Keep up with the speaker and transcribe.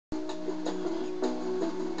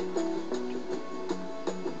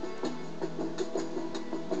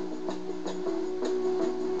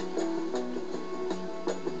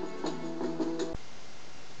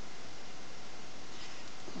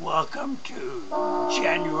welcome to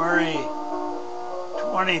January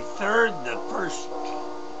 23rd, the first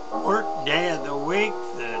work day of the week,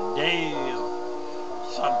 the day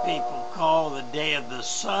some people call the day of the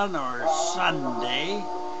sun or Sunday.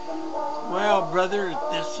 Well, brother,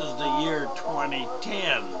 this is the year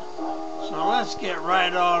 2010. So let's get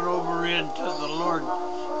right on over into the Lord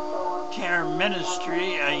Care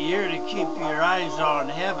Ministry, a year to keep your eyes on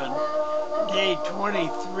heaven. Day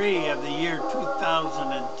 23 of the year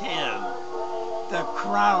 2010, the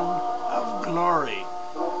crown of glory.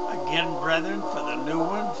 Again, brethren, for the new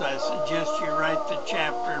ones, I suggest you write the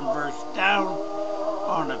chapter and verse down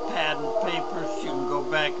on a pad and paper so you can go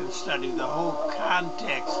back and study the whole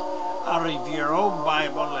context out of your own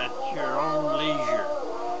Bible at your own leisure.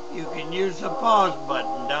 You can use the pause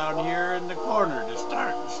button down here in the corner to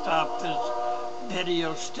start and stop this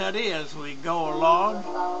video study as we go along,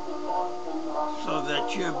 so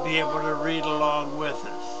that you'll be able to read along with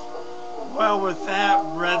us. Well, with that,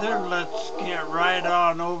 brethren, let's get right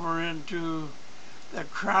on over into the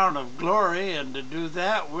crown of glory, and to do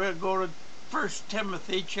that, we'll go to 1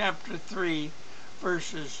 Timothy chapter 3,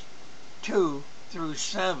 verses 2 through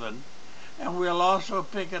 7, and we'll also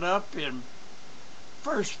pick it up in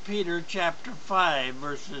 1 Peter chapter 5,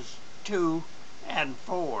 verses 2 and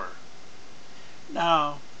 4.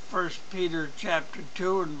 Now, 1 Peter chapter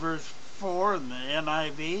 2 and verse 4 in the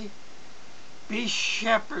NIV, be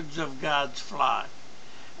shepherds of God's flock,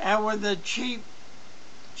 and when the chief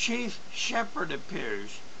shepherd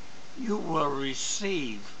appears, you will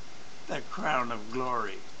receive the crown of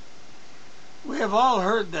glory. We have all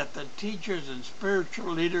heard that the teachers and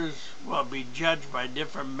spiritual leaders will be judged by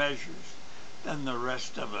different measures than the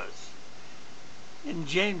rest of us. In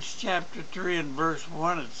James chapter 3 and verse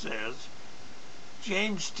 1 it says,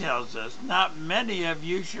 James tells us, not many of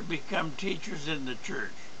you should become teachers in the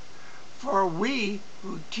church, for we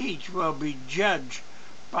who teach will be judged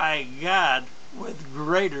by God with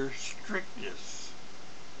greater strictness.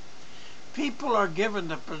 People are given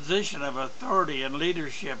the position of authority and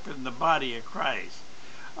leadership in the body of Christ,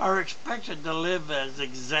 are expected to live as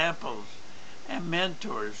examples and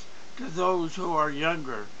mentors to those who are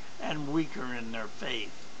younger and weaker in their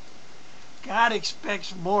faith. God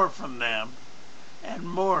expects more from them, and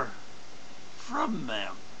more from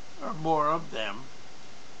them, or more of them.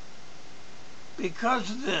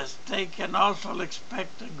 Because of this, they can also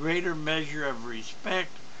expect a greater measure of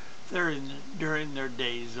respect during their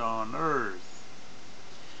days on earth.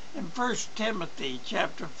 In 1 Timothy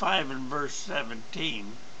chapter 5 and verse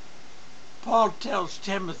 17, Paul tells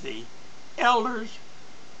Timothy, elders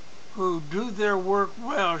who do their work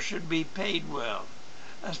well should be paid well,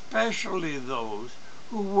 especially those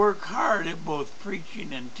who work hard at both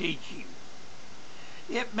preaching and teaching.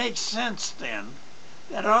 It makes sense, then,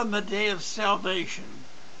 that on the day of salvation,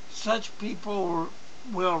 such people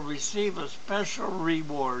will receive a special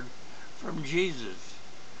reward from Jesus.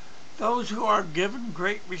 Those who are given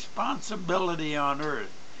great responsibility on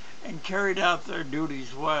earth and carried out their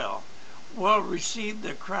duties well will receive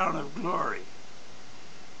the crown of glory.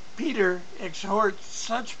 Peter exhorts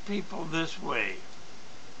such people this way.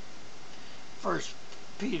 1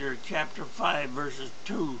 Peter chapter 5 verses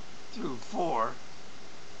 2 through 4.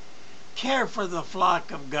 Care for the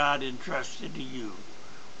flock of God entrusted to you.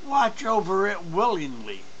 Watch over it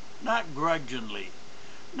willingly, not grudgingly,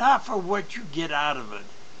 not for what you get out of it,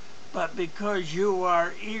 but because you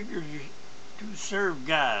are eager to serve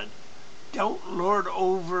God. Don't lord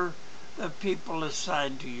over the people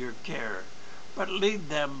assigned to your care, but lead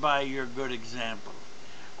them by your good example.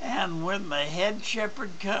 And when the head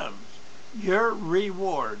shepherd comes, your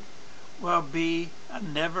reward will be a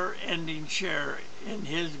never-ending share in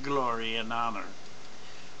his glory and honor.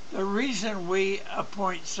 The reason we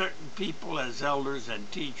appoint certain people as elders and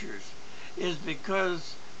teachers is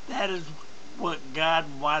because that is what God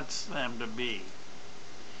wants them to be.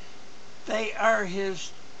 They are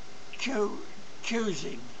his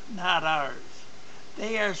choosing, not ours.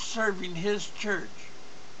 They are serving his church,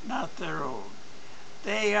 not their own.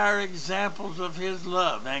 They are examples of his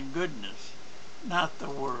love and goodness, not the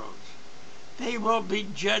world's. They will be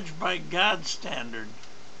judged by God's standard,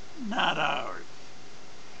 not ours.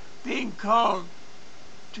 Being called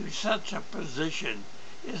to such a position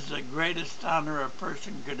is the greatest honor a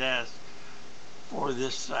person could ask for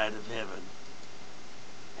this side of heaven.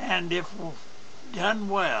 And if done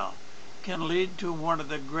well, can lead to one of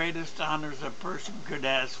the greatest honors a person could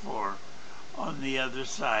ask for on the other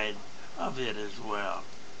side of it as well.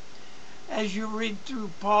 As you read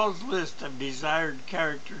through Paul's list of desired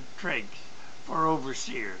character traits for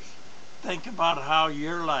overseers, think about how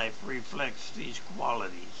your life reflects these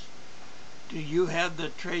qualities. Do you have the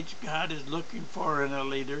traits God is looking for in a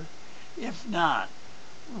leader? If not,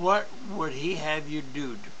 what would He have you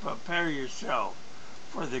do to prepare yourself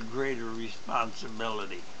for the greater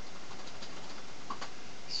responsibility?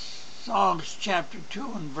 Psalms chapter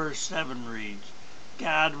 2 and verse 7 reads,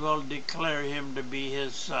 God will declare him to be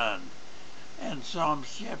his son. And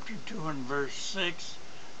Psalms chapter 2 and verse 6,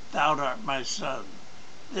 Thou art my son.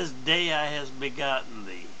 This day I has begotten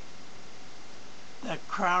thee. The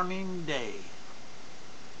crowning day.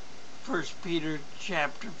 1 Peter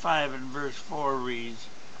chapter 5 and verse 4 reads,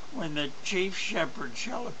 When the chief shepherd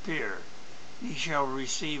shall appear, he shall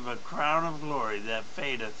receive a crown of glory that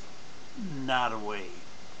fadeth not away.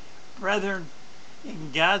 Brethren,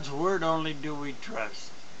 in God's word only do we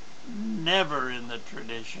trust, never in the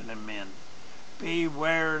tradition of men.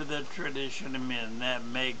 Beware the tradition of men that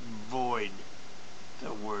make void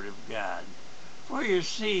the word of God. For you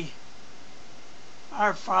see,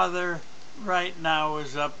 our Father right now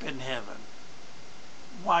is up in heaven,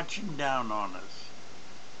 watching down on us,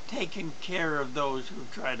 taking care of those who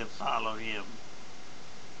try to follow Him.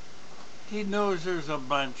 He knows there's a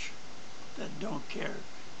bunch that don't care.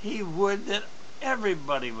 He would that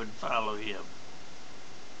everybody would follow Him.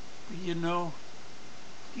 But you know,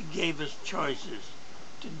 He gave us choices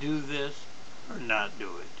to do this or not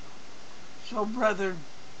do it. So, brethren,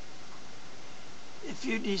 if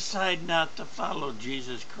you decide not to follow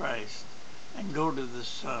Jesus Christ and go to the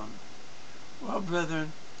Son, well,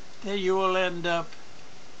 brethren, then you will end up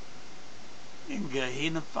in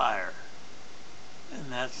Gehenna fire.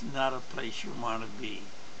 And that's not a place you want to be.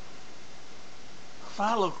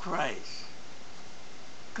 Follow Christ.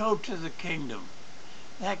 Go to the kingdom.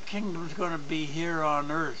 That kingdom's going to be here on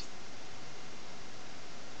earth.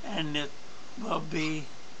 And it will be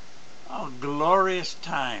a glorious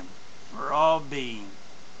time for all being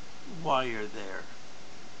while you're there.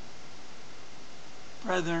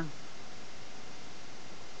 Brethren,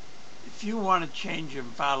 if you want to change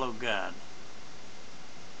and follow God,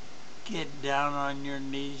 get down on your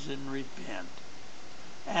knees and repent.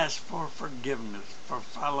 Ask for forgiveness for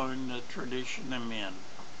following the tradition of men.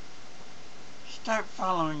 Start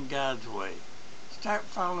following God's way. Start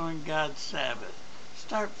following God's Sabbath.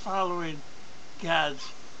 Start following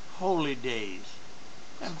God's holy days.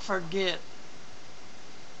 And forget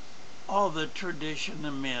all the tradition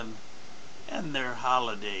of men and their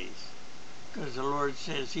holidays. Because the Lord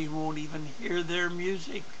says He won't even hear their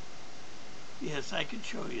music. Yes, I can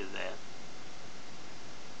show you that.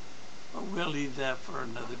 But we'll leave that for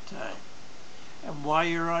another time. And while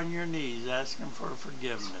you're on your knees asking for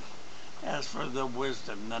forgiveness, ask for the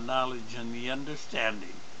wisdom, the knowledge, and the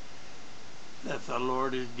understanding that the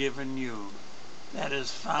Lord has given you, that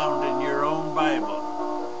is found in your own Bible.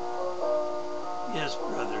 Yes,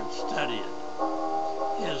 brethren, study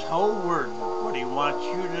it. His whole word, what He wants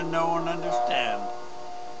you to know and understand,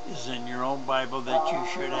 is in your own Bible that you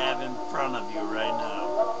should have in front of you right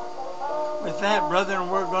now. With that, brethren,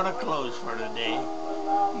 we're going to close for today.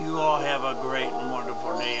 You all have a great and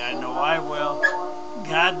wonderful day. I know I will.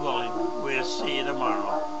 God willing, we'll see you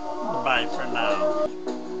tomorrow. Bye for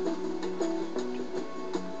now.